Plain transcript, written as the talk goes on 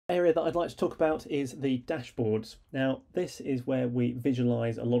area that I'd like to talk about is the dashboards. Now, this is where we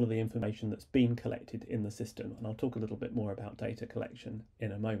visualize a lot of the information that's been collected in the system, and I'll talk a little bit more about data collection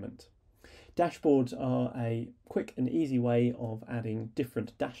in a moment. Dashboards are a quick and easy way of adding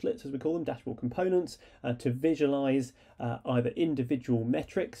different dashlets, as we call them, dashboard components, to visualize either individual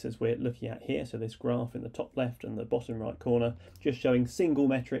metrics, as we're looking at here, so this graph in the top left and the bottom right corner, just showing single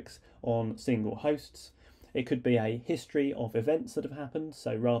metrics on single hosts. It could be a history of events that have happened,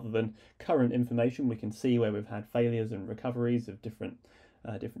 so rather than current information, we can see where we've had failures and recoveries of different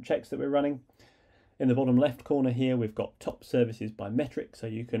checks that we're running. In the bottom left corner here, we've got top services by metric, so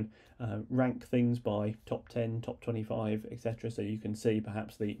you can rank things by top 10, top 25, etc. So you can see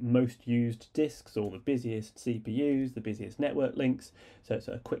perhaps the most used disks or the busiest CPUs, the busiest network links. So it's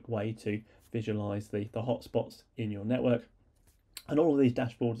a quick way to visualize the hotspots in your network. And all of these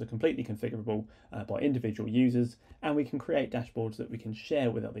dashboards are completely configurable by individual users, and we can create dashboards that we can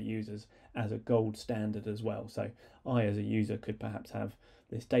share with other users as a gold standard as well. So I, as a user, could perhaps have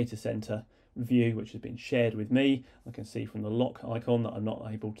this data center view which has been shared with me. I can see from the lock icon that I'm not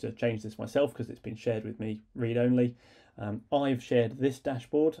able to change this myself because it's been shared with me read-only. I've shared this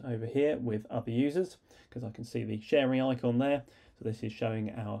dashboard over here with other users because I can see the sharing icon there. So this is showing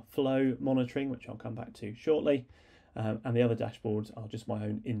our flow monitoring, which I'll come back to shortly. And the other dashboards are just my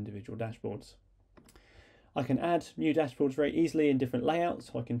own individual dashboards. I can add new dashboards very easily in different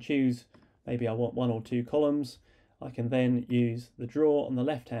layouts. So I can choose, maybe I want 1 or 2 columns. I can then use the drawer on the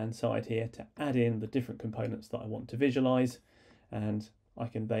left hand side here to add in the different components that I want to visualize, and I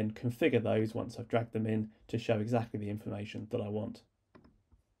can then configure those once I've dragged them in to show exactly the information that I want.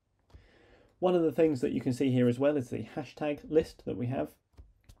 One of the things that you can see here as well is the hashtag list that we have.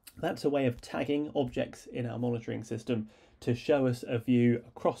 That's a way of tagging objects in our monitoring system to show us a view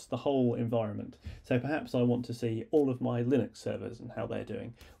across the whole environment. So perhaps I want to see all of my Linux servers and how they're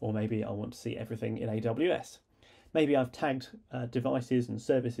doing, or maybe I want to see everything in AWS. Maybe I've tagged devices and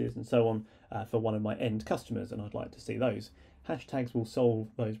services and so on for one of my end customers, and I'd like to see those. Hashtags will solve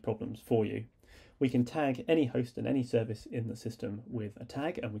those problems for you. We can tag any host and any service in the system with a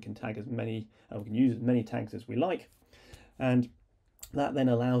tag, and we can tag as many, we can use as many tags as we like. And that then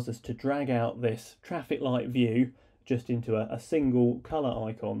allows us to drag out this traffic light view just into a single color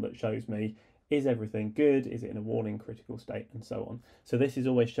icon that shows me, is everything good, is it in a warning critical state, and so on. So this is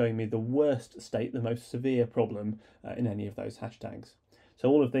always showing me the worst state, the most severe problem in any of those hashtags. So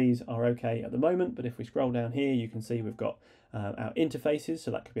all of these are okay at the moment, but if we scroll down here, you can see we've got our interfaces,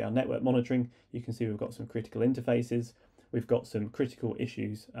 so that could be our network monitoring. You can see we've got some critical interfaces. We've got some critical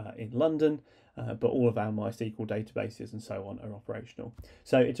issues in London, but all of our MySQL databases and so on are operational.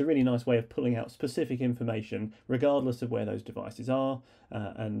 So it's a really nice way of pulling out specific information regardless of where those devices are,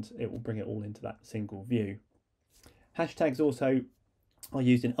 and it will bring it all into that single view. Hashtags also are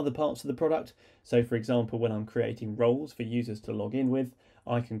used in other parts of the product. So for example, when I'm creating roles for users to log in with,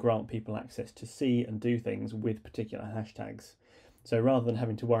 I can grant people access to see and do things with particular hashtags. So rather than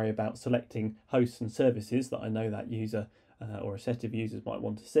having to worry about selecting hosts and services that I know that user or a set of users might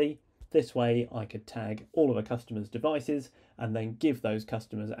want to see, this way I could tag all of a customer's devices and then give those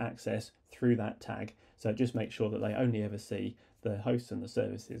customers access through that tag. So it just makes sure that they only ever see the hosts and the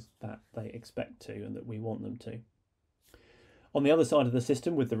services that they expect to and that we want them to. On the other side of the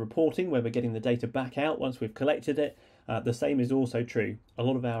system, with the reporting, where we're getting the data back out once we've collected it, the same is also true. A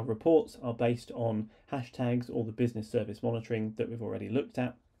lot of our reports are based on hashtags or the business service monitoring that we've already looked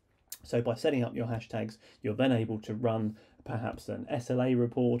at. So by setting up your hashtags, you're then able to run perhaps an SLA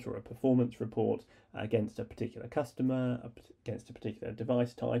report or a performance report against a particular customer, against a particular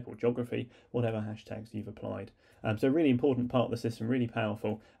device type or geography, whatever hashtags you've applied. So a really important part of the system, really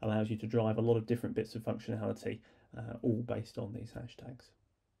powerful, allows you to drive a lot of different bits of functionality, all based on these hashtags.